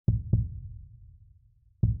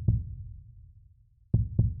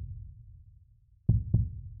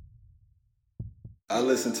I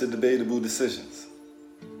listen to Debatable Decisions.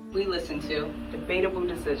 We listen to Debatable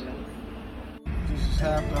Decisions. This is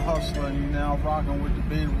Half the Hustler, and you're now rocking with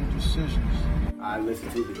Debatable Decisions. I listen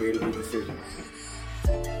to Debatable Decisions.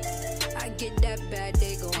 I get that bad,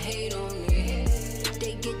 they gon' hate on me.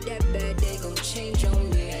 They get that bad, they gon' change on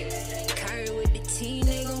me. Kyrie with the team,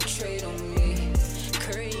 they gon' trade on me.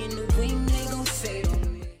 Curry in the wing, they gon' fade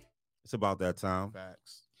on me. It's about that time.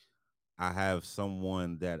 Facts. I have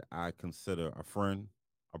someone that I consider a friend,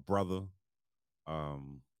 a brother,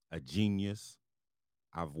 a genius.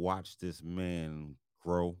 I've watched this man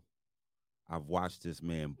grow. I've watched this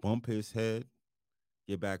man bump his head,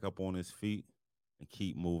 get back up on his feet, and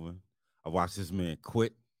keep moving. I've watched this man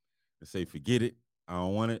quit and say, forget it, I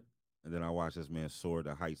don't want it. And then I watched this man soar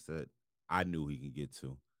to heights that I knew he can get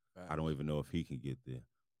to. I don't even know if he can get there.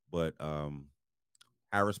 But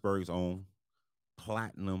Harrisburg's own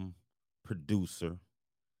platinum producer.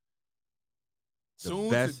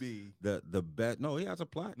 Soon best, to be the best. No, he has a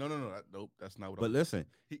platinum. No. Nope, that's not what. But listen,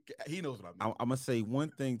 he knows what I mean. I'm gonna say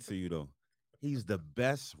one thing to you though. He's the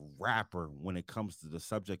best rapper when it comes to the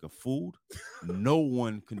subject of food. No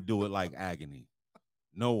one can do it like Aganee.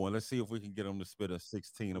 No one. Let's see if we can get him to spit a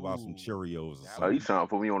 16 about some Cheerios or Oh, something. you trying to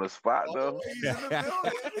put me on the spot, though?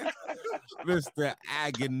 Mr.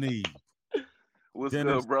 Aganee. What's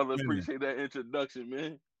Dennis good, brother? Dennis. Appreciate that introduction,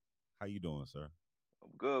 man. How you doing, sir? I'm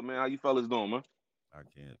good, man. How you fellas doing, man? I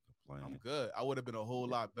can't complain. I'm good. I would have been a whole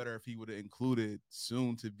lot better if he would have included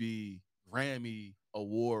soon to be Grammy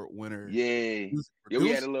Award winner. Yeah, Yeah, we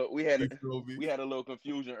had a little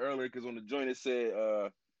confusion earlier because on the joint it said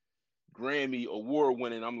Grammy Award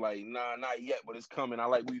winning. I'm like, nah, not yet, but it's coming.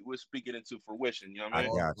 We're speaking into fruition. You know what I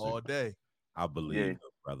mean? got you. All day. I believe Yeah. it,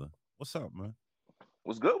 brother. What's up, man?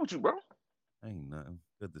 What's good with you, bro? Ain't nothing.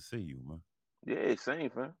 Good to see you, man. Yeah, same,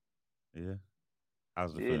 fam. Yeah.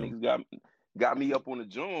 How's the Yeah, feeling? niggas got me up on the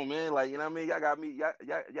joint, man. Like, you know what I mean?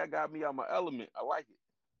 Y'all got me out my element. I like it.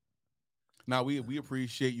 Now we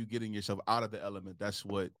appreciate you getting yourself out of the element. That's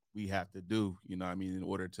what we have to do. You know what I mean? In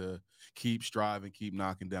order to keep striving, keep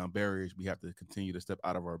knocking down barriers, we have to continue to step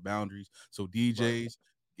out of our boundaries. So DJs,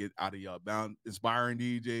 get out of your inspiring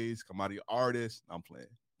DJs, come out of your artists. I'm playing.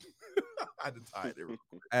 I had to tie it there.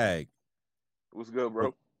 Ag, What's good,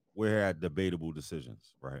 bro? we're here at Debatable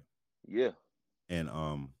Decisions, right? Yeah. And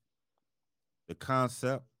the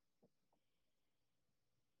concept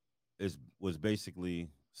was basically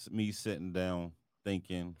me sitting down,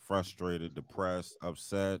 thinking, frustrated, depressed,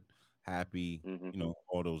 upset, happy,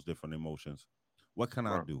 all those different emotions. What can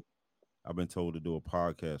I do? I've been told to do a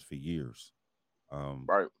podcast for years.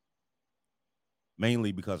 Right.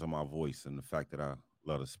 Mainly because of my voice and the fact that I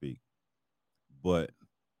love to speak. But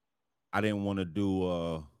I didn't want to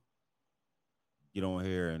do get on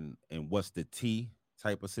here and what's the tea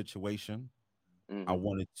type of situation. I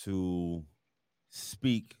wanted to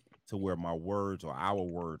speak to where my words or our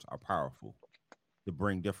words are powerful to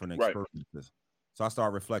bring different experiences. So I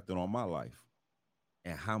started reflecting on my life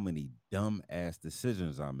and how many dumb ass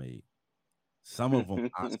decisions I made. Some of them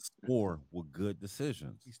I swore were good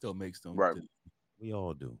decisions. He still makes them. Right. We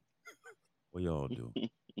all do. We all do.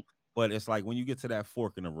 But it's like when you get to that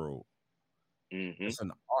fork in the road, it's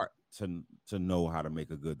an art to know how to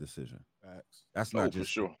make a good decision. Facts. That's not for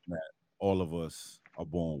just sure. something that all of us are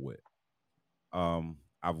born with.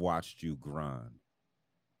 I've watched you grind.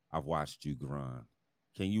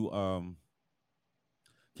 Can you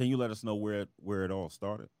let us know where it all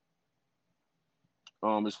started?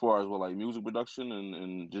 As far as like music production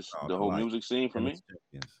and just the whole music scene for me.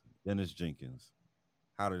 Dennis Jenkins.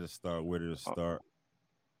 How did it start? Where did it start?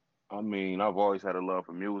 I mean, I've always had a love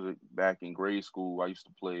for music. Back in grade school, I used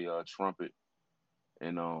to play trumpet,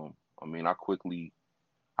 and I mean, I quickly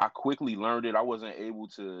learned it. I wasn't able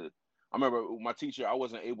to. I remember my teacher. I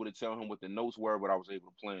wasn't able to tell him what the notes were, but I was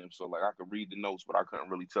able to play them. So like, I could read the notes, but I couldn't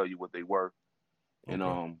really tell you what they were. Okay.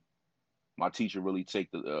 And my teacher really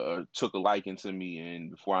took a liking to me,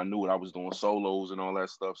 and before I knew it, I was doing solos and all that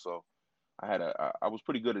stuff. So I was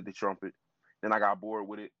pretty good at the trumpet. Then I got bored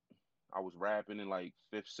with it. I was rapping in like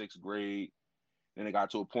 5th, 6th grade. Then it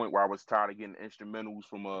got to a point where I was tired of getting instrumentals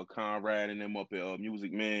from Conrad and them up at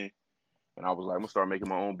Music Man. And I was like, I'm gonna start making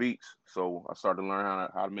my own beats. So I started to learn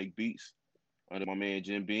how to make beats under my man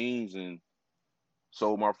Jim Beans, and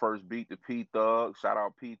sold my first beat to P Thug. Shout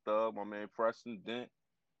out P Thug, my man Preston Dent.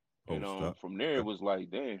 And from there it was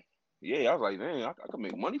like, damn. Yeah, I was like, damn, I could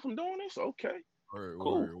make money from doing this. Okay,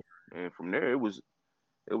 cool. And from there it was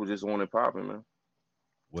just on and popping, man.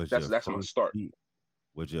 That's my start.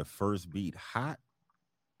 Was your first beat hot?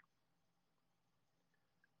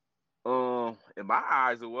 In my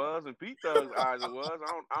eyes it was, in Pete Thug's eyes it was.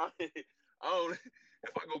 I don't.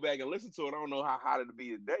 If I go back and listen to it, I don't know how hot it'll be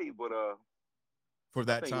today, but For I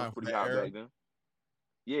that think it was time, for pretty that hot era. back then.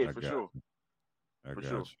 Yeah, I for got sure. you. I For got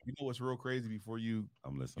sure. you. You know what's real crazy? Before you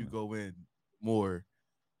I'm listening. go in more,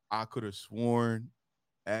 I could have sworn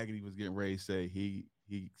Aganee was getting ready to say he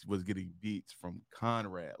was getting beats from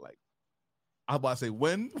Conrad. Like, I was about to say,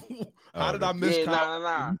 when? How did I miss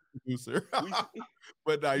nah. producer? We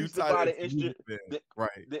But now you used to tied buy it to music, man.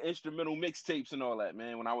 Right. the instrumental mixtapes and all that,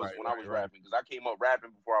 man. When I was Right. rapping, because I came up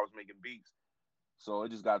rapping before I was making beats. So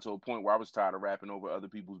it just got to a point where I was tired of rapping over other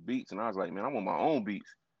people's beats, and I was like, man, I want my own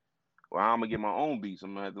beats. Well, I'm gonna get my own beats.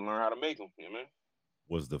 I'm gonna have to learn how to make them. You know, man.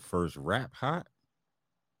 Was the first rap hot?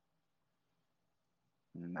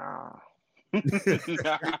 Nah. So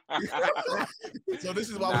this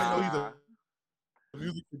is why we know he's a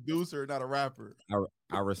music producer, not a rapper.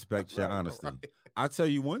 I respect your honesty. Right. I'll tell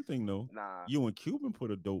you one thing though. Nah. You and Cuban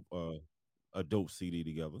put a dope CD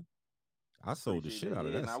together. I sold the shit out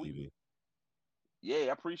of that CD. Yeah,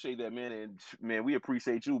 I appreciate that, man. And man, we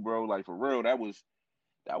appreciate you, bro. Like for real, that was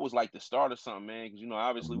like the start of something, man. Because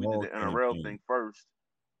obviously we did the NRL thing first.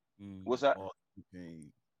 What's that?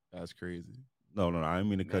 That's crazy. No, I didn't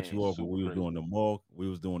mean to cut you off, but we was crazy. doing the mall. We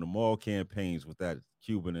was doing the mall campaigns with that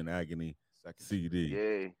Cuban and Aganee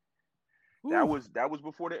CD. Yeah. That was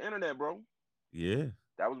before the internet, bro. Yeah.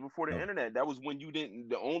 That was before the internet. That was when you didn't.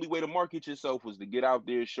 The only way to market yourself was to get out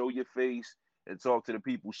there, show your face, and talk to the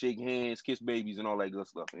people, shake hands, kiss babies, and all that good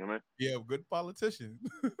stuff. You know what I mean? Yeah, good politician.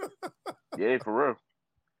 Yeah, for real.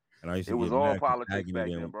 And I used to it was get all mad politics Aganee back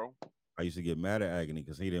then, bro. I used to get mad at Aganee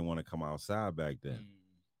because he didn't want to come outside back then.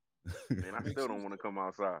 Man, I still don't want to come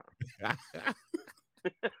outside.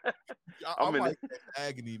 I'm like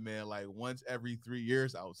Aganee, man, like once every 3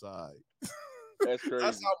 years outside. That's crazy.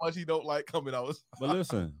 That's how much he don't like coming outside. But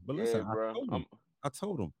listen, yeah, bro. I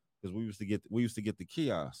told him because we used to get the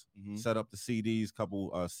kiosks, set up the CDs,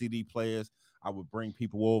 couple CD players. I would bring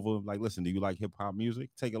people over, like, listen, do you like hip hop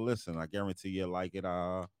music? Take a listen. I guarantee you'll like it.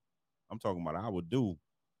 I'm talking about I would do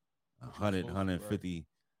 100, 150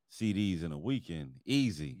 CDs in a weekend,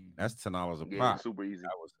 easy. That's $10 a pop. Super easy.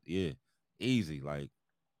 That was easy. Like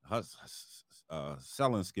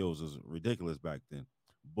selling skills was ridiculous back then.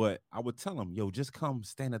 But I would tell them, yo, just come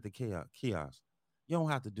stand at the kiosk. You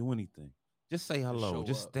don't have to do anything. Just say hello.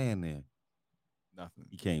 Just stand there. Nothing.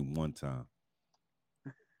 He came one time.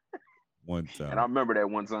 One time. And I remember that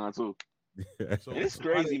one time too. So it's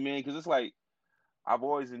crazy, man, because it's like I've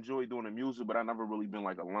always enjoyed doing the music, but I never really been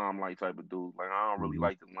like a limelight type of dude. Like I don't really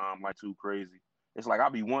like the limelight too crazy. It's like I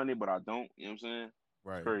be wanting it, but I don't. You know what I'm saying?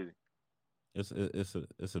 Right. It's crazy.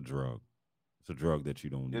 It's a drug. It's a drug that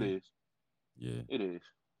you don't need. It is. Yeah. It is.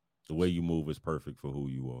 The way you move is perfect for who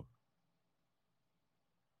you are.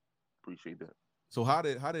 Appreciate that. So how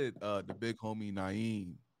did the big homie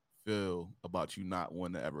Naeem feel about you not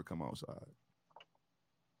wanting to ever come outside?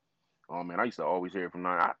 Oh man, I used to always hear it from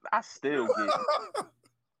Nine. I still get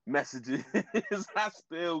messages. I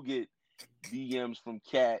still get DMs from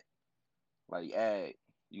Cat like, "Ag,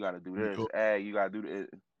 you gotta do this. Ag, you gotta do this."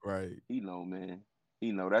 Right. He know, man.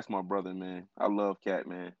 He know. That's my brother, man. I love Cat,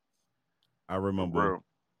 man. I remember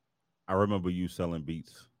you selling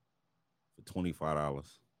beats for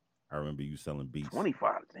 $25. I remember you selling beats.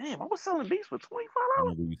 25. Damn, I was selling beats for $25. I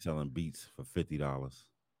remember you selling beats for $50.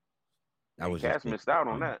 That was Cats missed out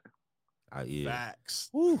on that. Yeah. Facts.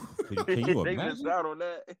 Can you they imagine? missed out on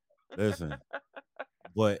that. Listen,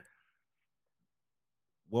 but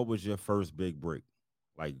what was your first big break?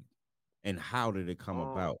 Like, and how did it come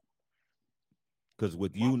about? Because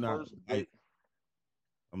with you not,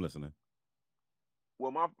 I'm listening.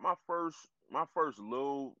 Well, my first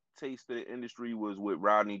little taste of the industry was with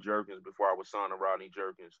Rodney Jenkins before I was signed to Rodney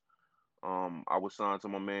Jenkins. I was signed to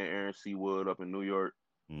my man Aaron C. Wood up in New York,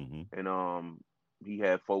 and he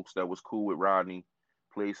had folks that was cool with Rodney,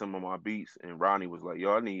 play some of my beats, and Rodney was like,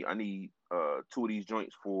 "Yo, I need 2 of these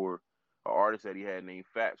joints for an artist that he had named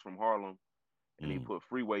Fats from Harlem." And he put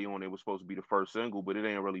Freeway on. It was supposed to be the first single, but it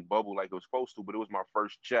ain't really bubble like it was supposed to. But it was my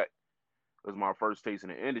first check. It was my first taste in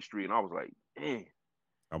the industry, and I was like, "Damn,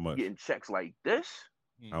 how much? Getting checks like this?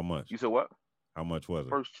 How much? You said what? How much was it?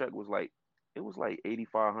 First check was like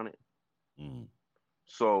 $8,500.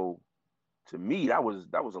 So to me, that was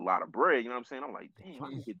a lot of bread. You know what I'm saying? I'm like, damn, I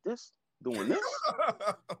can get this doing this.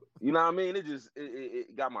 You know what I mean?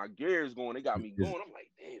 It got my gears going. It got me going. I'm like,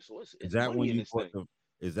 damn. So it's is that money when in you this bought thing.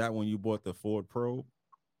 Is that when you bought the Ford Probe?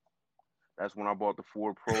 That's when I bought the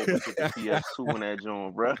Ford Probe and put the PS2 in that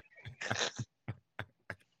joint, bro.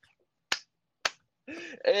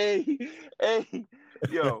 Hey,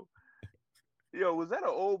 yo, was that an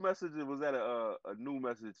old message or was that a new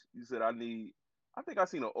message? You said I need I think I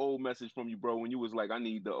seen an old message from you, bro, when you was like, I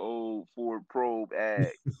need the old Ford Probe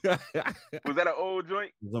ad. Was that an old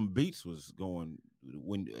joint? Them beats was going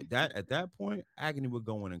when that at that point, Aganee would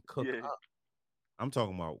go in and cook Yeah. up. I'm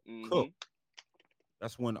talking about Mm-hmm. cook.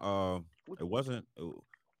 That's when it wasn't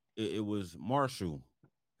it was Marshall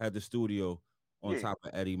had the studio on top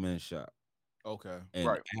of Eddie Men's shop. Okay. And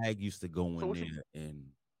Right. Ag used to go in there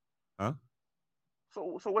and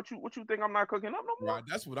So what you think I'm not cooking up no more? Right,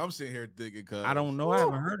 that's what I'm sitting here thinking. Cause I don't know. I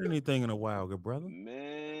haven't heard anything in a while, good brother.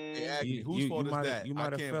 Man, hey, Aggie, whose fault is that? You might I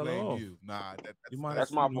have can't fell blame off. you. Nah,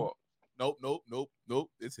 that's my fault. Nope.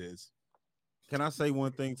 It's his. Can I say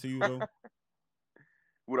one thing to you though?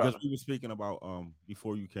 Because we were speaking about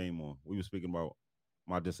before you came on, we were speaking about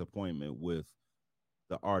my disappointment with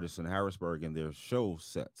the artists in Harrisburg and their show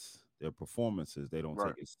sets, their performances. They don't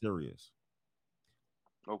take it serious.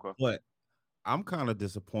 Okay. But I'm kind of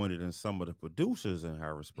disappointed in some of the producers in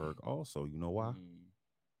Harrisburg also. You know why?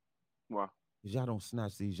 Why? Because y'all don't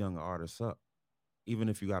snatch these young artists up. Even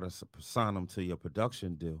if you got to sign them to your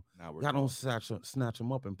production deal, y'all don't snatch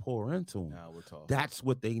them up and pour into them. Now we're talking. That's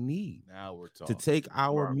what they need. Now we're talking. To take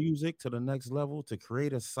our music to the next level, to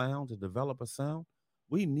create a sound, to develop a sound,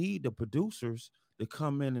 we need the producers to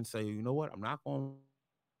come in and say, you know what, I'm not going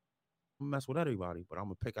to mess with everybody, but I'm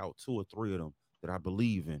going to pick out 2 or 3 of them that I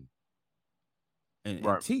believe in and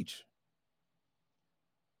teach.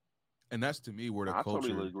 And that's to me where the culture.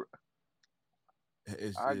 Totally agree.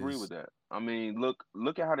 I agree with that. I mean,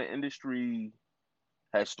 look at how the industry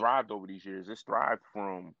has thrived over these years. It's thrived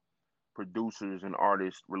from producers and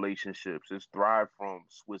artist relationships. It's thrived from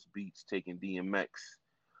Swiss Beats taking DMX.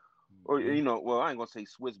 Or I ain't gonna say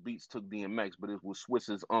Swiss Beats took DMX, but it was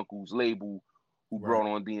Swiss's uncle's label who brought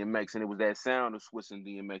on DMX, and it was that sound of Swiss and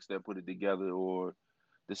DMX that put it together, or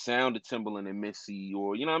the sound of Timbaland and emcee,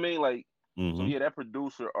 or you know what I mean? Like, so yeah, that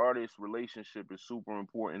producer artist relationship is super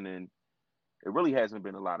important, and it really hasn't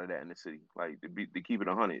been a lot of that in the city. Like to keep it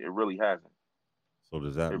 100, it really hasn't. So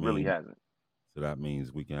does that mean? It really hasn't. So that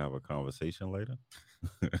means we can have a conversation later.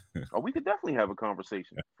 We could definitely have a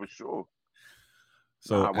conversation for sure.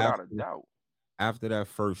 So without a doubt. After that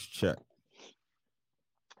first check,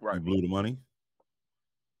 you blew the money.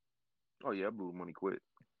 Oh yeah, I blew the money quick.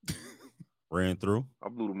 Ran through. I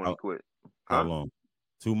blew the money quick. How long?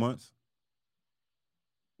 2 months?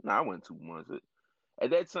 Nah, I went 2 months. At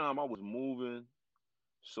that time, I was moving,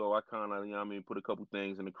 so I kind of, put a couple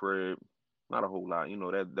things in the crib. Not a whole lot,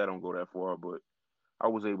 that don't go that far, but I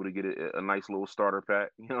was able to get a nice little starter pack,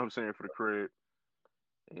 you know what I'm saying, for the crib,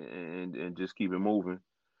 and just keep it moving.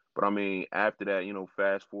 But I mean, after that,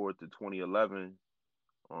 fast forward to 2011,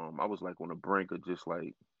 I was like on the brink of just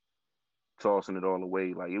like tossing it all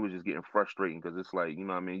away. Like it was just getting frustrating because it's like,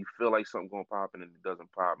 you feel like something gonna pop and it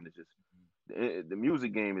doesn't pop, and it's just the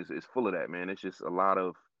music game is full of that, man. It's just a lot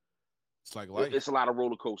of like life. It's a lot of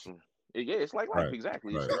roller coaster. It's like life,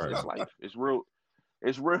 exactly. It's life. It's real.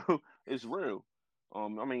 It's real. It's real.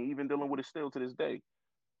 Even dealing with it still to this day.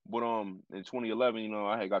 But in 2011,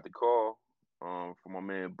 I had got the call from my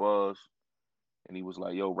man Buzz, and he was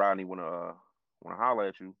like, "Yo, Rodney, wanna holler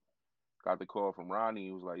at you." Got the call from Rodney.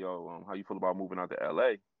 He was like, "Yo, how you feel about moving out to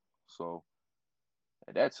LA?" So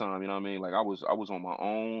at that time, like I was on my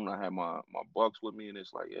own. I had my bucks with me, and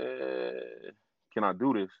it's like, yeah, can I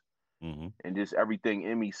do this? Mm-hmm. And just everything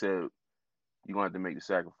in me said, you're gonna have to make the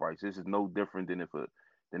sacrifice. This is no different than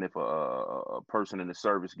if a person in the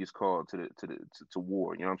service gets called to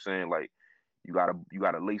war. You know what I'm saying? Like you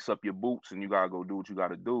gotta lace up your boots and you gotta go do what you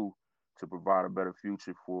gotta do to provide a better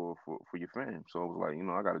future for your fam. So I was like,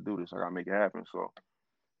 I gotta do this. I gotta make it happen. So,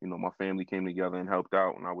 my family came together and helped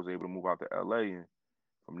out, and I was able to move out to LA. And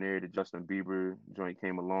from there, the Justin Bieber joint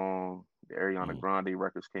came along, the Ariana Grande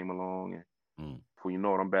records came along, and before you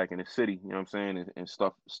know it, I'm back in the city. You know what I'm saying? And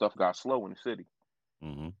stuff got slow in the city.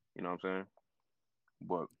 Mm-hmm. You know what I'm saying?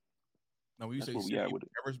 But now, when you say city,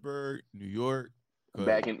 Harrisburg, New York,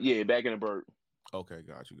 back in the Burg. Okay,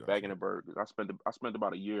 got you. Back in the Burg. I spent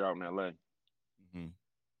about a year out in LA. Mm-hmm.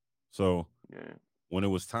 So yeah, when it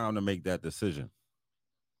was time to make that decision,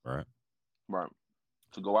 right,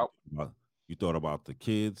 to go out, you thought about the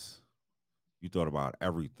kids, you thought about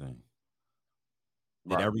everything.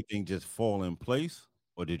 Did everything just fall in place,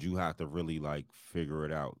 or did you have to really like figure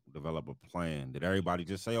it out, develop a plan? Did everybody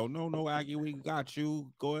just say, "Oh no, Aggie, we got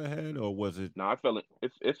you, go ahead," or was it? No,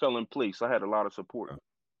 it fell in place. I had a lot of support.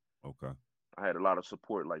 Okay. I had a lot of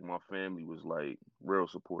support. Like my family was like real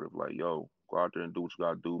supportive. Like, yo, go out there and do what you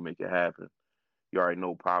gotta do, make it happen. You already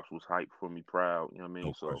know Pops was hyped for me, proud. You know what I mean?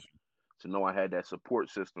 No so question. to know I had that support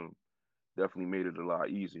system definitely made it a lot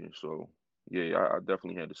easier. So yeah, I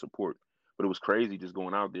definitely had the support. But it was crazy just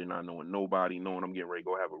going out there, not knowing nobody, knowing I'm getting ready to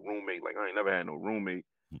go have a roommate. Like I ain't never had no roommate.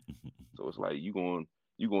 So it's like you going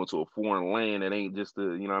to a foreign land that ain't just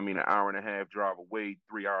an hour and a half drive away,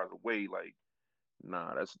 3 hours away. Like,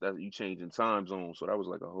 nah, that's you changing time zones. So that was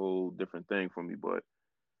like a whole different thing for me. But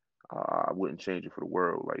I wouldn't change it for the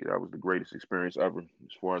world. Like that was the greatest experience ever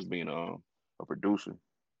as far as being a producer.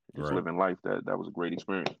 Just living life. That was a great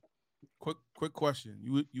experience. Quick question.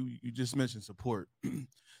 You just mentioned support.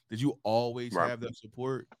 Did you always have that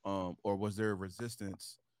support, or was there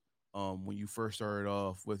resistance when you first started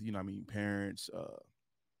off with parents,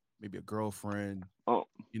 maybe a girlfriend,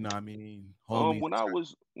 homies? I'm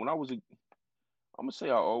gonna say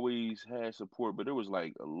I always had support, but there was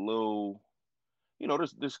like a little,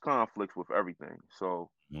 there's conflicts with everything. So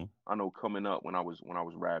I know coming up when I was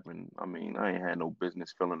rapping, I ain't had no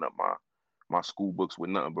business filling up my school books with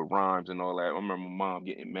nothing but rhymes and all that. I remember my mom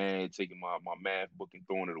getting mad, taking my math book and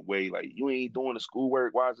throwing it away. Like, you ain't doing the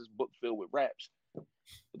schoolwork. Why is this book filled with raps? But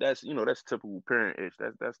that's typical parent-ish.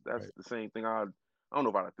 That's the same thing. I don't know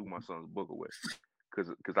if I threw my son's book away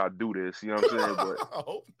because I do this. You know what I'm saying?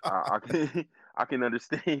 But I can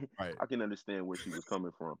understand. Right. I can understand where she was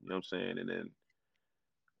coming from. You know what I'm saying? And then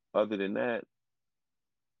other than that,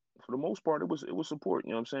 for the most part, it was support.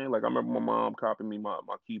 You know what I'm saying? Like I remember my mom copying me my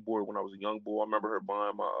keyboard when I was a young boy. I remember her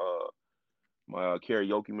buying my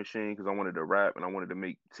karaoke machine because I wanted to rap and I wanted to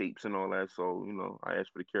make tapes and all that. So I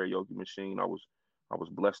asked for the karaoke machine. I was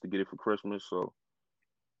blessed to get it for Christmas. So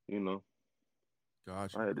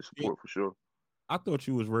gotcha. I had the support for sure. I thought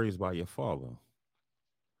you was raised by your father.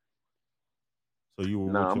 So you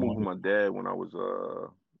were I moved with my dad when I was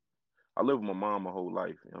I lived with my mom my whole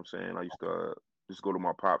life. You know what I'm saying? I used to just go to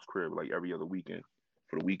my pop's crib like every other weekend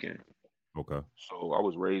for the weekend. Okay. So I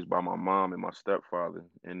was raised by my mom and my stepfather,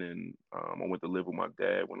 and then I went to live with my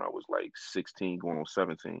dad when I was like 16, going on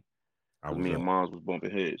 17. Me and moms was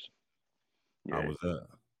bumping heads. Yeah. How was that?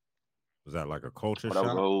 Was that like a culture shock?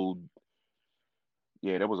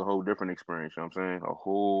 That was a whole different experience. You know what I'm saying? A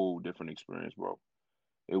whole different experience, bro.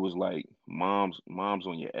 It was like mom's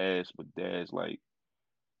on your ass, but dad's like,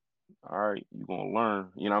 all right, you gonna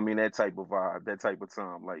learn. You know what I mean? That type of vibe, that type of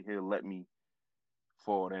time. Like he'll let me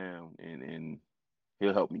fall down and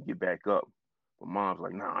he'll help me get back up. But mom's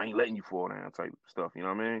like, nah, I ain't letting you fall down type stuff. You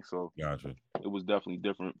know what I mean? So gotcha. It was definitely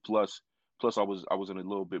different. Plus I was in a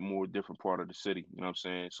little bit more different part of the city. You know what I'm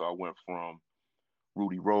saying? So I went from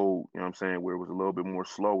Rudy Road, you know what I'm saying, where it was a little bit more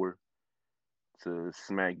slower, to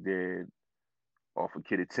smack dead off of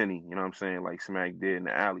Kittatinny, you know what I'm saying, like smack dead in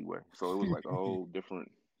the alleyway. So it was like a whole different,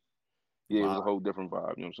 it was a whole different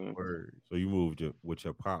vibe, you know what I'm saying? Word. So you moved with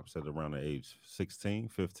your pops at around the age 16,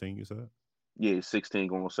 15, you said? Yeah, 16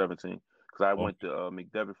 going on 17. Because I went to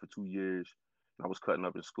McDevitt for 2 years, and I was cutting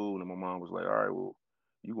up in school, and my mom was like, all right, well,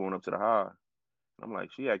 you going up to the high. And I'm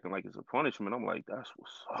like, she acting like it's a punishment. I'm like, that's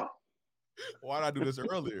what's up. Why'd I do this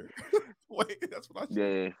earlier? Wait, that's what I said.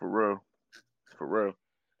 Yeah, for real.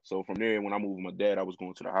 So from there, when I moved with my dad, I was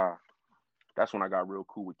going to the high. That's when I got real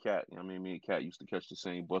cool with Cat. You know what I mean? Me and Cat used to catch the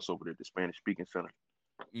same bus over there at the Spanish speaking center.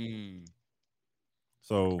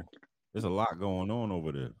 So there's a lot going on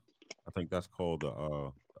over there. I think that's called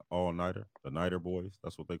the all-nighter, the Nighter Boys.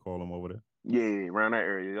 That's what they call them over there. Yeah, around that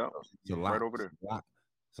area. Yep. It's a lot, right over there.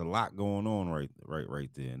 It's a lot going on right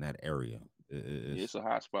there in that area. It's a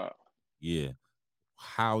hot spot. Yeah.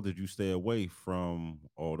 How did you stay away from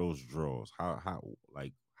all those draws?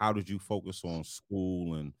 How did you focus on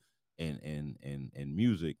school and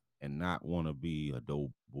music and not want to be a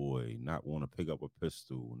dope boy, not want to pick up a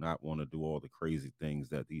pistol, not want to do all the crazy things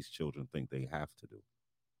that these children think they have to do?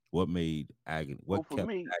 What made Aganee? What kept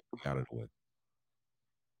Aganee out of the way?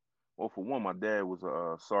 Well, for one, my dad was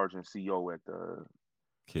a sergeant CO at the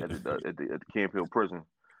Camp Hill prison,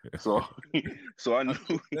 so I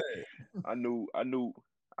knew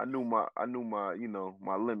my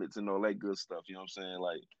my limits and all that good stuff. You know what I'm saying?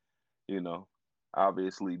 Like,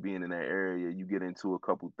 obviously being in that area, you get into a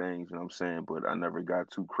couple things. You know what I'm saying? But I never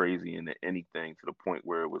got too crazy into anything to the point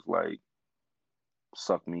where it was like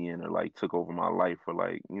sucked me in or like took over my life or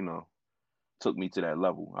like took me to that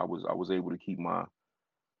level. I was able to keep my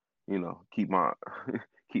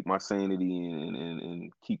keep my sanity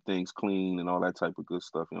and keep things clean and all that type of good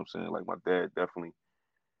stuff. You know what I'm saying? Like my dad definitely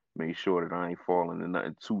made sure that I ain't falling into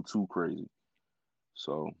nothing too crazy.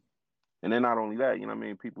 So, and then not only that, you know what I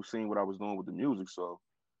mean? People seen what I was doing with the music. So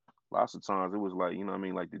lots of times it was like, you know what I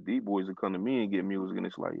mean? Like the D-boys would come to me and get music and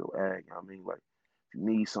it's like, yo, Ag, you know what I mean? Like, if you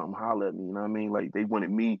need something, holler at me. You know what I mean? Like they wanted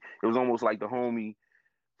me. It was almost like the homie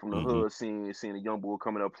from the hood seeing a young boy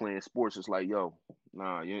coming up playing sports. It's like, yo,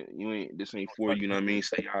 nah, you ain't, this ain't for you. You know what I mean?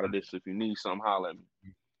 Stay out of this. If you need something, holler at me.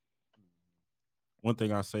 One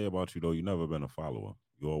thing I say about you though, you never been a follower.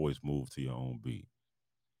 You always move to your own beat.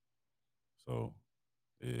 So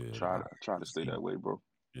yeah, Try to stay that way, bro.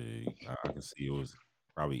 yeah, I can see it was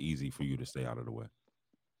probably easy for you to stay out of the way.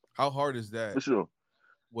 How hard is that For sure.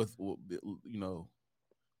 with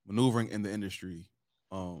maneuvering in the industry?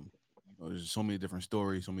 There's so many different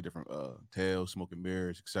stories, so many different tales, smoking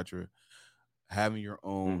mirrors, etc. Having your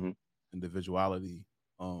own Hmm. individuality,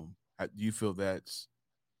 do you feel that's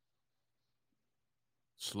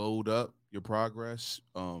slowed up your progress,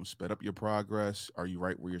 sped up your progress? Are you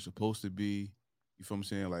right where you're supposed to be? You feel what I'm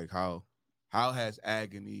saying? Like how has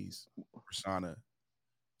Aganee's persona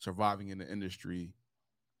surviving in the industry?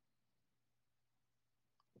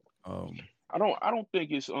 Um, I don't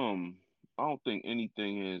think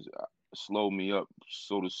anything has slowed me up,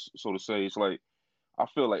 so to say. It's like I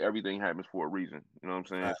feel like everything happens for a reason. You know what I'm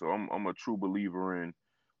saying? So I'm a true believer in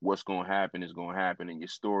what's gonna happen is gonna happen, and your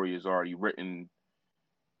story is already written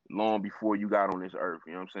long before you got on this earth.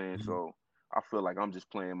 You know what I'm saying? Mhm. So I feel like I'm just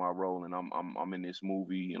playing my role, and I'm in this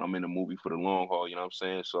movie, and I'm in the movie for the long haul. You know what I'm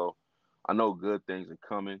saying? So I know good things are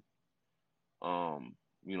coming.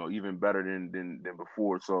 Even better than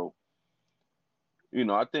before. So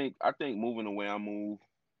I think moving the way I move,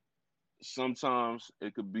 sometimes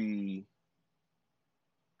it could be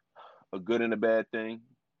a good and a bad thing.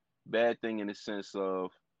 Bad thing in the sense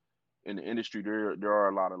of in the industry there are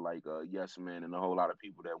a lot of like yes men and a whole lot of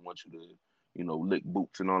people that want you to lick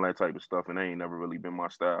boots and all that type of stuff, and that ain't never really been my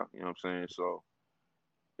style. You know what I'm saying? So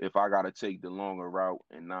if I gotta take the longer route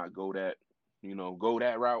and not go that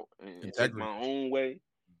route and take Integrity. my own way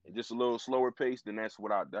and just a little slower pace, then that's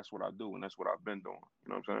what I do, and that's what I've been doing. You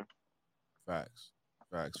know what I'm saying? Facts.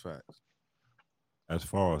 Facts. Facts. As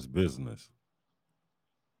far as business,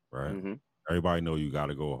 right? Hmm. Everybody know you got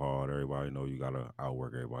to go hard. Everybody know you got to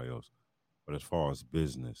outwork everybody else. But as far as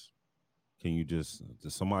business, can you to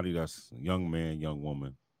somebody that's a young man, young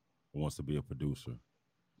woman who wants to be a producer,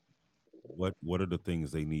 what are the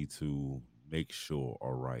things they need to make sure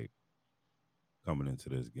are right coming into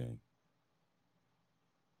this game?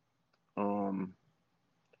 Um,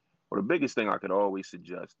 well, the biggest thing I could always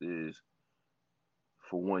suggest is,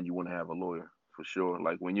 for one, you want to have a lawyer for sure.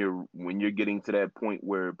 Like when you're getting to that point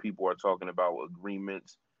where people are talking about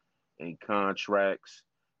agreements and contracts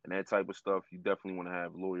and that type of stuff, you definitely want to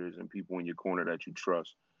have lawyers and people in your corner that you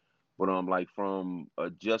trust. But like from a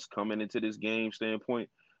just coming into this game standpoint,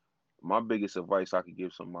 my biggest advice I could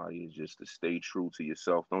give somebody is just to stay true to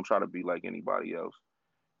yourself. Don't try to be like anybody else.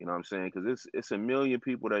 You know what I'm saying? Because it's a million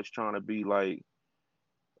people that's trying to be like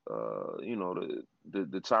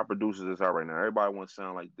the top producers that's out right now. Everybody wants to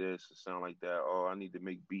sound like this, sound like that. Oh, I need to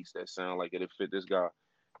make beats that sound like it fit this guy.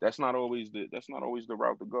 That's not always the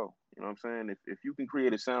route to go. You know what I'm saying? If you can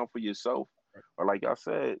create a sound for yourself, or like I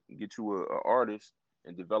said, get you a artist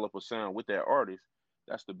and develop a sound with that artist,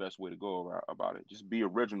 that's the best way to go about it. Just be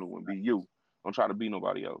original and be you. Don't try to be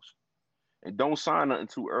nobody else. And don't sign nothing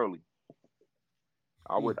too early.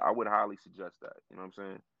 I Hmm. would I would highly suggest that. You know what I'm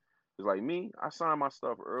saying? It's like me, I sign my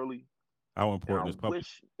stuff early, How and I important is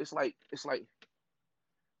publishing? wish it's like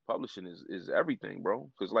publishing is everything,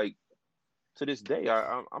 bro. Because like to this day,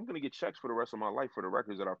 I'm gonna get checks for the rest of my life for the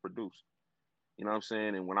records that I produce. You know what I'm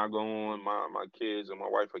saying? And when I go on, my kids and my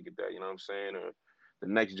wife will get that. You know what I'm saying? Or the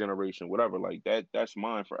next generation, whatever. Like that, that's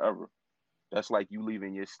mine forever. That's like you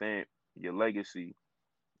leaving your stamp, your legacy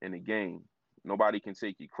in the game. Nobody can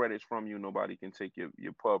take your credits from you. Nobody can take your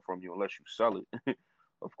pub from you unless you sell it,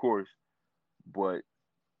 of course. But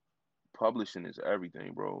publishing is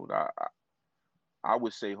everything, bro. I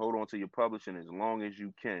would say hold on to your publishing as long as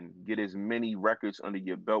you can. Get as many records under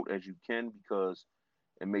your belt as you can, because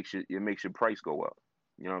it makes your price go up.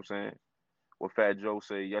 You know what I'm saying? What Fat Joe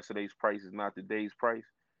say, yesterday's price is not today's price.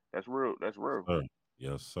 That's real. That's real. Sir.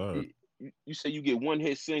 Yes, sir. You say you get one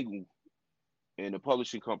hit single, and the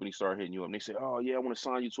publishing company start hitting you up. And they say, "Oh yeah, I want to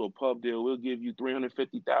sign you to a pub deal. We'll give you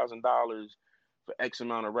 $350,000 for X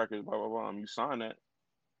amount of records." Blah blah blah. And you sign that.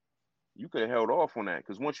 You could have held off on that,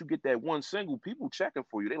 because once you get that one single, people checking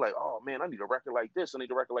for you. They like, "Oh man, I need a record like this. I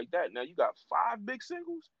need a record like that." Now you got five big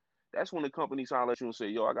singles. That's when the companies holler at you and say,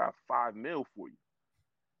 "Yo, I got 5 mil for you."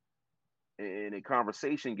 And the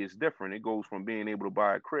conversation gets different. It goes from being able to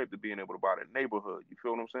buy a crib to being able to buy the neighborhood. You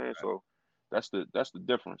feel what I'm saying? So that's the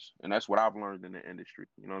difference, and that's what I've learned in the industry.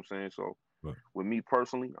 You know what I'm saying? So But with me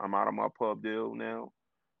personally, I'm out of my pub deal now.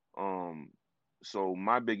 Um, so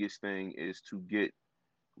my biggest thing is to get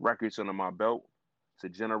records under my belt to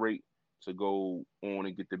generate to go on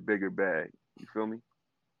and get the bigger bag. You feel me?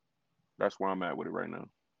 That's where I'm at with it right now.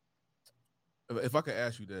 If I could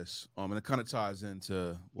ask you this, and it kind of ties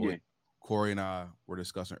into Yeah. Corey and I were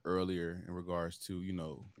discussing earlier in regards to,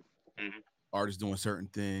 artists doing certain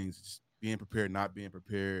things, just being prepared, not being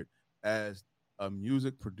prepared. As a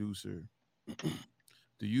music producer,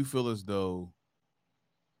 do you feel as though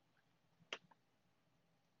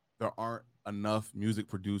there aren't enough music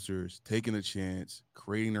producers taking a chance,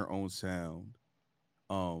 creating their own sound?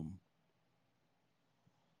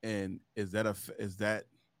 And is that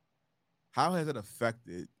how has it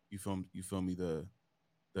affected you feel me the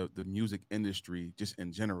music industry just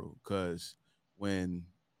in general? Because when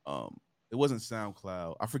it wasn't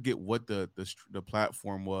SoundCloud, I forget what the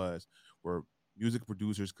platform was where music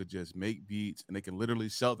producers could just make beats and they can literally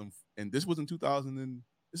sell them. And this was in 2000 and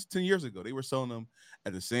this is 10 years ago. They were selling them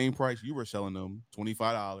at the same price you were selling them,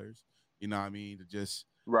 $25. You know what I mean? To just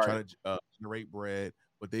Right. try to generate bread.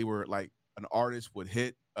 But they were like, an artist would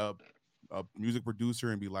hit a music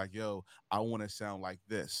producer and be like, "Yo, I want to sound like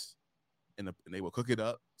this," and they will cook it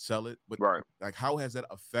up, sell it. But Right. like, how has that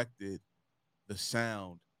affected the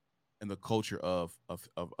sound and the culture of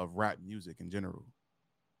rap music in general?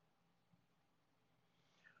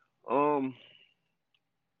 Um,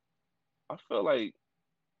 I feel like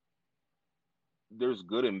there's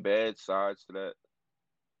good and bad sides to that.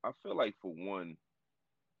 I feel like for one,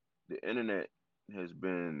 the internet has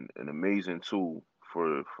been an amazing tool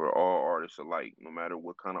for all artists alike, no matter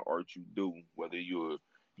what kind of art you do, whether you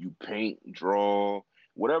paint, draw,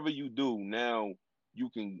 whatever you do, now you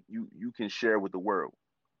can share with the world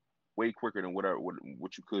way quicker than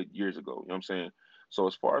what you could years ago. You know what I'm saying? So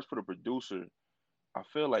as far as for the producer, I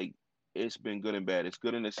feel like it's been good and bad. It's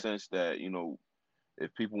good in the sense that,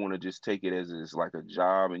 if people want to just take it as like a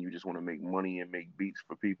job and you just want to make money and make beats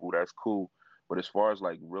for people, that's cool. But as far as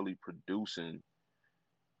like really producing,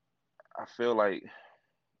 I feel like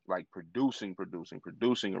producing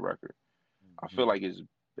a record, I feel like it's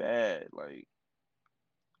bad. Like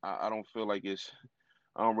I don't feel like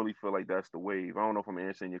I don't really feel like that's the wave. I don't know if I'm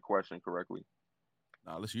answering your question correctly.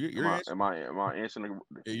 Now, listen, you're Am I answering. am I am I answering?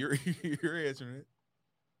 Yeah, you're answering it.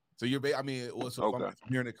 So I mean, well, so if I'm Okay.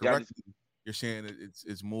 hearing it Yeah, correctly, you're saying that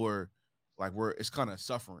it's more like it's kind of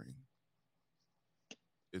suffering.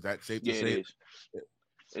 Is that safe to yeah, it say? is.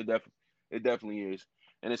 It def it definitely is,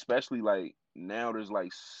 and especially like now, there's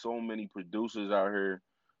like so many producers out here.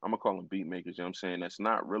 I'm gonna call them beat makers. You know what I'm saying? That's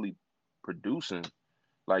not really producing.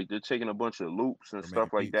 Like they're taking a bunch of loops and Or stuff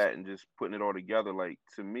making like beats? that and just putting it all together. Like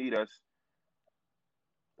to me, that's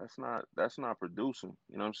not producing.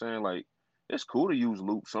 You know what I'm saying? Like it's cool to use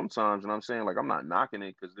loops sometimes, and I'm saying like I'm not knocking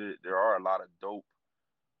it because there are a lot of dope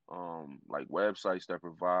like websites that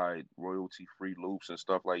provide royalty free loops and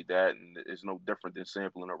stuff like that, and it's no different than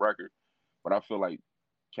sampling a record. But I feel like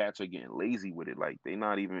cats are getting lazy with it. Like they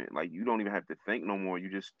not even like you don't even have to think no more. You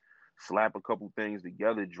just slap a couple things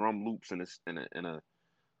together, drum loops in a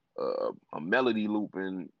melody loop,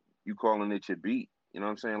 and you calling it your beat. You know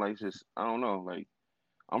what I'm saying? Like it's just I don't know. Like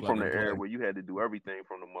I'm Plug from the and era play. where you had to do everything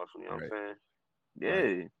from the muscle. You know what Right. I'm Right.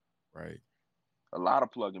 saying? Yeah, Right. a lot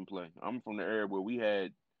of plug and play. I'm from the era where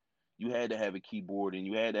you had to have a keyboard and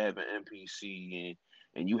you had to have an MPC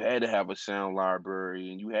and you had to have a sound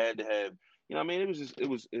library and you had to have I mean it was just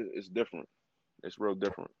it's different. It's real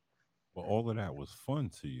different But all of that was fun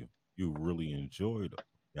to you. You really enjoyed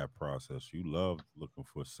that process. You loved looking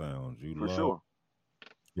for sounds. You for loved sure.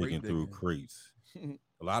 digging Great through digging. crates.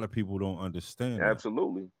 A lot of people don't understand that.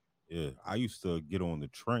 Absolutely, Yeah, I used to get on the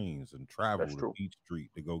trains and that's travel to true. Beach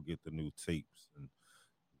Street to go get the new tapes and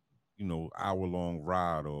hour long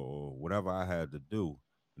ride or whatever I had to do.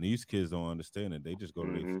 And these kids don't understand it. They just go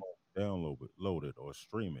to their Hmm. phone, download it, load it, or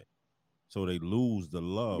stream it. So they lose the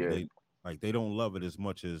love. Yeah, They don't love it as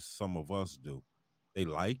much as some of us do. They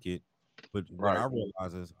like it, but what right. I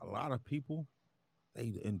realize is a lot of people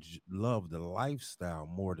love the lifestyle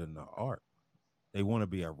more than the art. They want to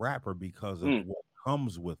be a rapper because of Mm. what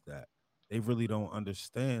comes with that. They really don't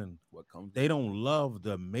understand. What comes They with don't love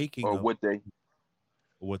the making Or of what they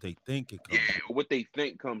or what they think it yeah, comes with. or what they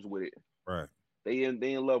think comes with it. Right. They in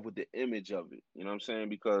love with the image of it. You know what I'm saying?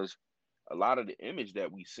 Because a lot of the image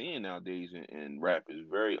that we seeing nowadays in rap is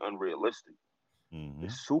very unrealistic. Hmm.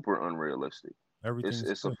 It's super unrealistic. It's Everything's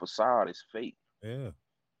it's a fake. facade. It's fake. Yeah.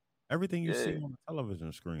 Everything you see Yeah, on the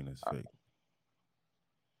television screen is fake.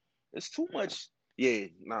 it's too much. Yeah,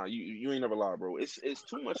 nah, you ain't never lie, bro. It's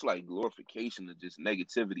too much like glorification of just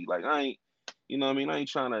negativity. Like I ain't, you know what I mean? I ain't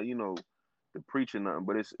trying to, to preach or nothing,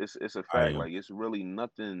 but it's a I fact. am. Like it's really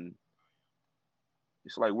nothing.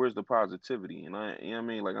 It's like where's the positivity? And you know what I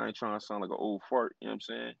mean? Like I ain't trying to sound like an old fart. You know what I'm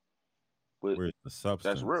saying? But Where's the that's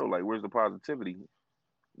substance? real. Like where's the positivity?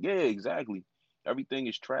 Yeah, exactly. Everything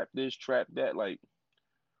is trap this, trap that. Like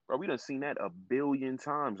Bro, we done seen that a billion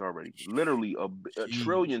times already. Literally a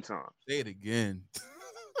trillion times. Say it again.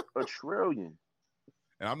 A trillion.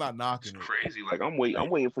 And I'm not knocking It's it. crazy. Like I'm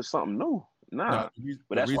waiting for something new. Nah.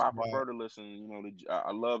 But that's why I prefer to listen. You know,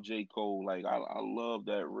 I love J. Cole. Like I love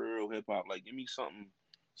that real hip hop. Like give me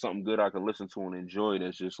something good I can listen to and enjoy.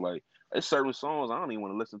 That's just like there's certain songs I don't even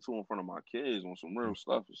want to listen to in front of my kids on some real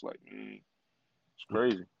stuff. It's like, man, it's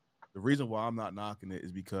crazy. The reason why I'm not knocking it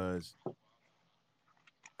is because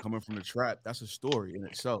coming from the trap, that's a story in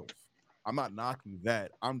itself. I'm not knocking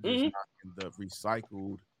that. I'm just knocking the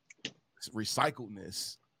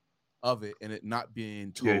recycledness of it and it not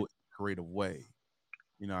being told in a creative way.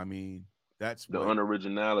 You know what I mean? That's the what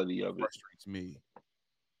unoriginality of it frustrates me.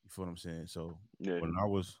 You feel what I'm saying? So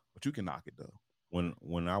but you can knock it though.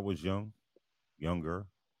 When I was younger,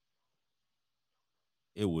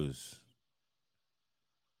 it was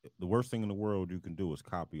the worst thing in the world you can do is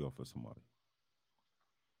copy off of somebody.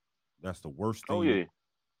 That's the worst thing. Oh yeah.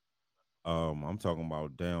 I'm talking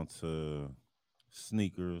about down to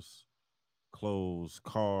sneakers, clothes,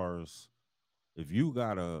 cars. If you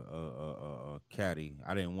got a caddy,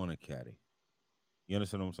 I didn't want a caddy. You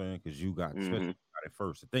understand what I'm saying? Because you got it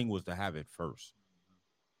first. The thing was to have it first,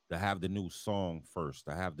 to have the new song first,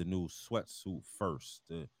 to have the new sweatsuit first,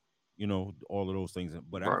 all of those things.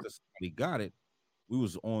 But after somebody got it, we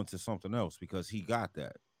was on to something else because he got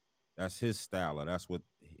that. That's his style. Or that's what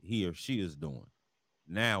he or she is doing.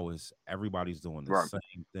 Now is everybody's doing the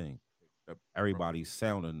same thing. Everybody's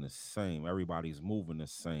sounding the same. Everybody's moving the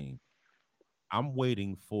same. I'm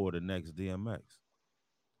waiting for the next DMX.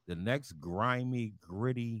 The next grimy,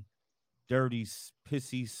 gritty, dirty,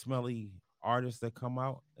 pissy, smelly artist that come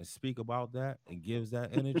out and speak about that and gives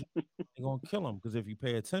that energy, they're going to kill him. Because if you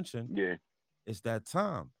pay attention, it's that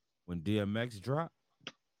time. When DMX dropped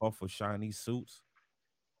off of shiny suits,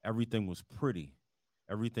 everything was pretty.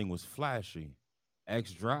 Everything was flashy.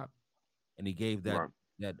 X dropped, and he gave that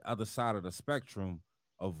other side of the spectrum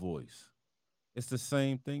a voice. It's the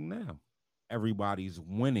same thing now. Everybody's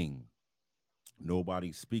winning.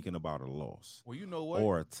 Nobody's speaking about a loss. Well, you know what?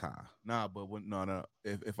 Or a tie. Nah, but no.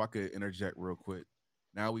 If I could interject real quick,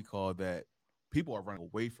 now we call that people are running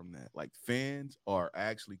away from that. Like fans are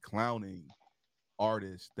actually clowning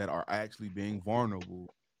artists that are actually being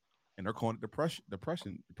vulnerable, and they're calling it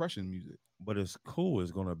depression music. But it's cool.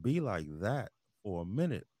 It's gonna be like that for a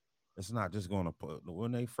minute. It's not just gonna put.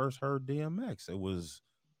 When they first heard DMX, it was,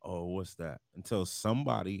 oh, what's that? Until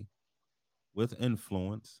somebody with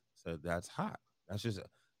influence said that's hot. That's just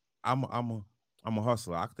I'm a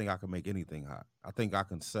hustler. I think I can make anything hot. I think I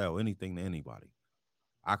can sell anything to anybody.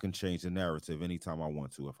 I can change the narrative anytime I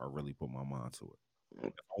want to if I really put my mind to it.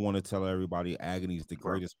 If I want to tell everybody Aganee's the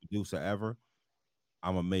greatest producer ever,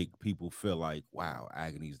 I'm gonna make people feel like, wow,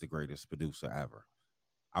 Aganee's the greatest producer ever.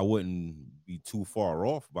 I wouldn't be too far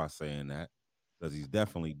off by saying that because he's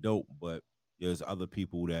definitely dope, but there's other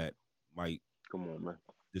people that might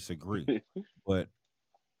disagree. But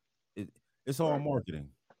it's all marketing.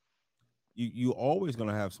 You always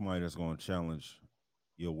gonna have somebody that's gonna challenge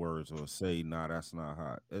your words or say, nah, that's not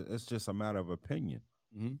hot. It's just a matter of opinion.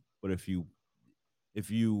 Mm-hmm. But if you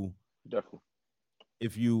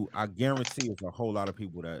I guarantee it's a whole lot of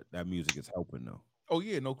people that music is helping though. Oh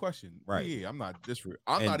yeah, no question. Right. Yeah, I'm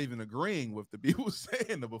not even agreeing with the people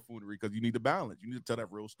saying the buffoonery because you need to balance. You need to tell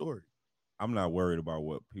that real story. I'm not worried about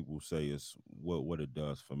what people say is what it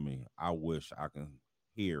does for me. I wish I can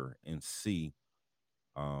hear and see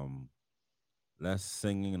less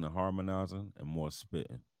singing and harmonizing and more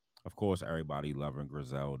spitting. Of course, everybody loving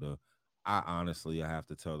Griselda. I have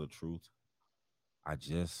to tell the truth. I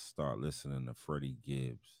just started listening to Freddie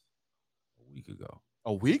Gibbs a week ago.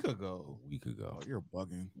 A week ago? Oh, you're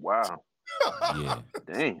bugging. Wow. Yeah.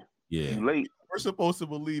 Damn. Yeah. You late. We're supposed to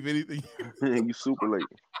believe anything. You super late.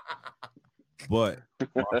 But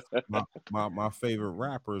my favorite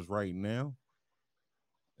rappers right now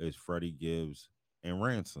is Freddie Gibbs and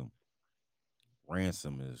Ransom.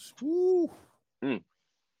 Ransom is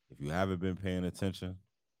If you haven't been paying attention,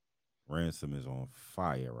 Ransom is on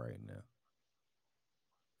fire right now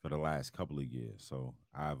for the last couple of years. So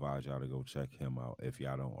I advise y'all to go check him out if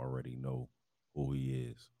y'all don't already know who he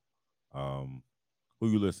is. Who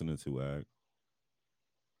you listening to, Ag?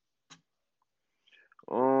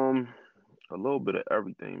 A little bit of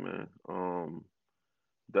everything, man.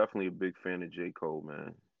 Definitely a big fan of J. Cole,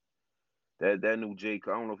 man. That new J.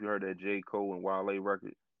 Cole, I don't know if you heard that J. Cole and Wale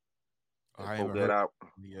record. I hope that out.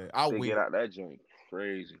 Yeah, I'll wait. Get out that joint.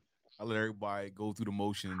 Crazy. I let everybody go through the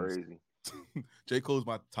motions. Crazy. J. Cole's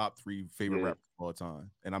my top 3 favorite rappers of all time,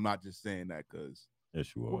 and I'm not just saying that because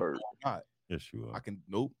yes, you are. Not. Yes, you are. I can.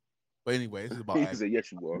 Nope. But anyway, this is about. He said,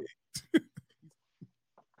 "Yes, you are."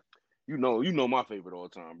 You know my favorite all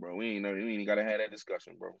time, bro. We ain't gotta have that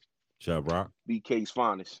discussion, bro. Chubb Rock. BK's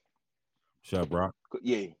finest. Chubb Rock.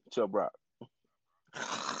 Yeah, Chubb Rock.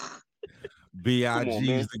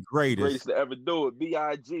 B.I.G.'s the greatest. Greatest to ever do it.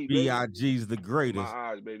 B.I.G. B.I.G.'s the greatest.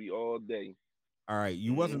 My eyes, baby, all day. All right,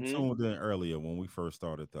 you wasn't tuned in earlier when we first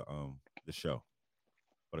started the show,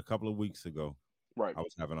 but a couple of weeks ago, right, I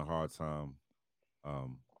was having a hard time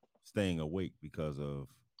staying awake because of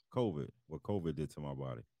COVID. What COVID did to my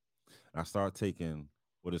body. And I started taking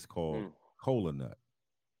what is called cola nut.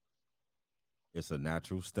 It's a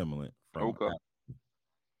natural stimulant from Apple.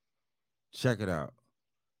 Check it out.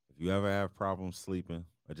 If you ever have problems sleeping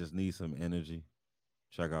or just need some energy,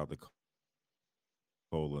 check out the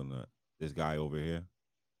cola nut. This guy over here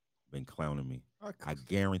been clowning me. I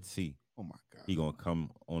guarantee oh my God, he gonna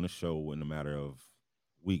come on the show in a matter of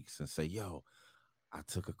weeks and say, yo, I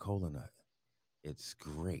took a cola nut. It's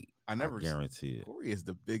great. I guarantee it. Corey is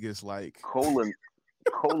the biggest like cola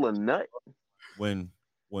nut. When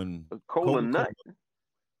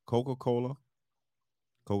Coca-Cola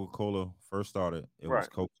first started, it was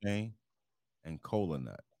cocaine and cola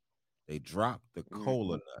nut. They dropped the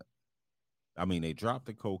cola nut. I mean, they dropped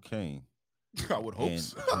the cocaine. I would hope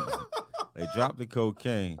so. They dropped the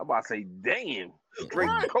cocaine. I'm about to say, damn,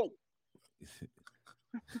 straight coke.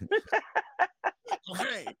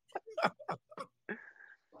 Okay.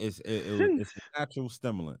 It's a natural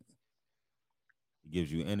stimulant. It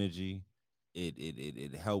gives you energy.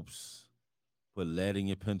 It helps put lead in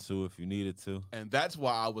your pencil if you need it to. And that's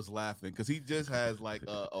why I was laughing, because he just has like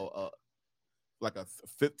a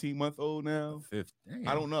 15-month-old now. 15.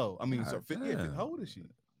 I don't know. I mean, how old is she?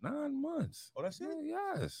 9 months. Oh, that's it?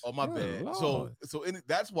 Yes. Oh, my bad. Lord.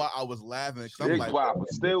 That's why I was laughing. I'm like, wow,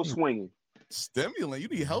 still swinging. Stimulant. You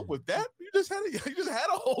need help with that? You just had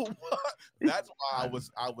a whole. That's why I was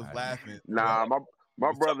laughing. Nah,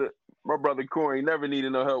 my brother Corey never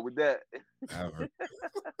needed no help with that. Ever.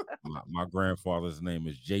 My grandfather's name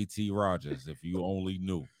is J.T. Rogers. If you only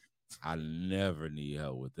knew, I never need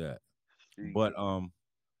help with that. But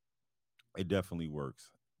it definitely works.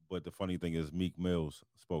 But the funny thing is, Meek Mills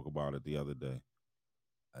spoke about it the other day.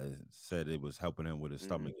 I said it was helping him with his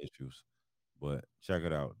stomach issues. But check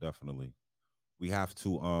it out, definitely. We have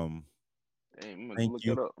to thank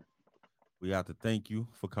you. We have to thank you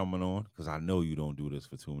for coming on, because I know you don't do this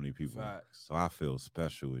for too many people. Facts. So I feel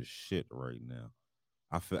special as shit right now.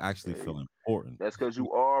 I feel important. That's because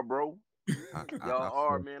you are, bro. Y'all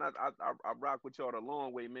are, man. I rock with y'all the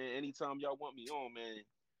long way, man. Anytime y'all want me on, man,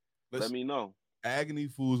 let me know. Aganee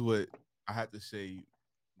fools with, I have to say,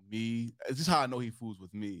 me. This is how I know he fools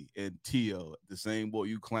with me and Tio, the same boy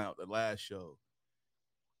you clowned the last show.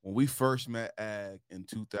 When we first met Ag in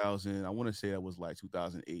 2000, I want to say that was like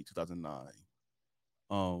 2008, 2009.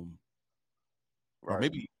 Or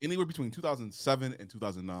maybe anywhere between 2007 and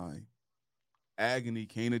 2009. Aganee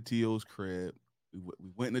came to Tio's crib. We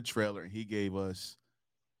went in the trailer, and he gave us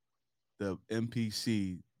the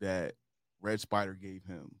MPC that Red Spider gave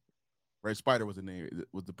him. Red Spider was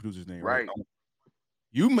the producer's name, right?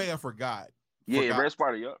 You may have forgot. Yeah, Red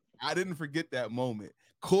Spider, yep. I didn't forget that moment.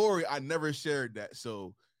 Corey, I never shared that.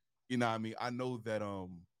 So, you know what I mean? I know that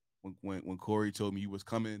when Corey told me you was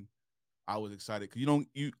coming, I was excited, because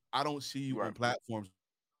I don't see you on platforms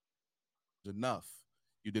enough.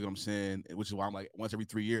 You dig what I'm saying? Which is why I'm like, once every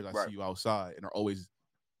 3 years I see you outside and are always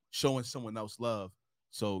showing someone else love.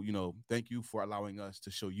 So, thank you for allowing us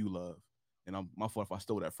to show you love. And my fault if I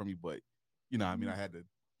stole that from you, but I had to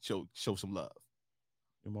show some love.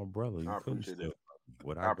 You're my brother. You appreciate it.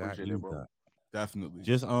 What I appreciate it, bro. Got. Definitely.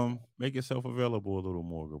 Just make yourself available a little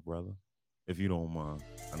more, good brother, if you don't mind.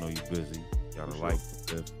 I know you're busy. Gotta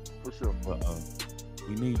for sure. But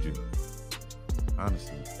we need you.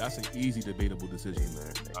 Honestly, that's an easy debatable decision,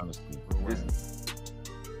 man. Honestly,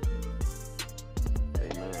 hey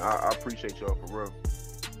man, I appreciate y'all for real.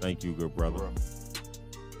 Thank you, good brother.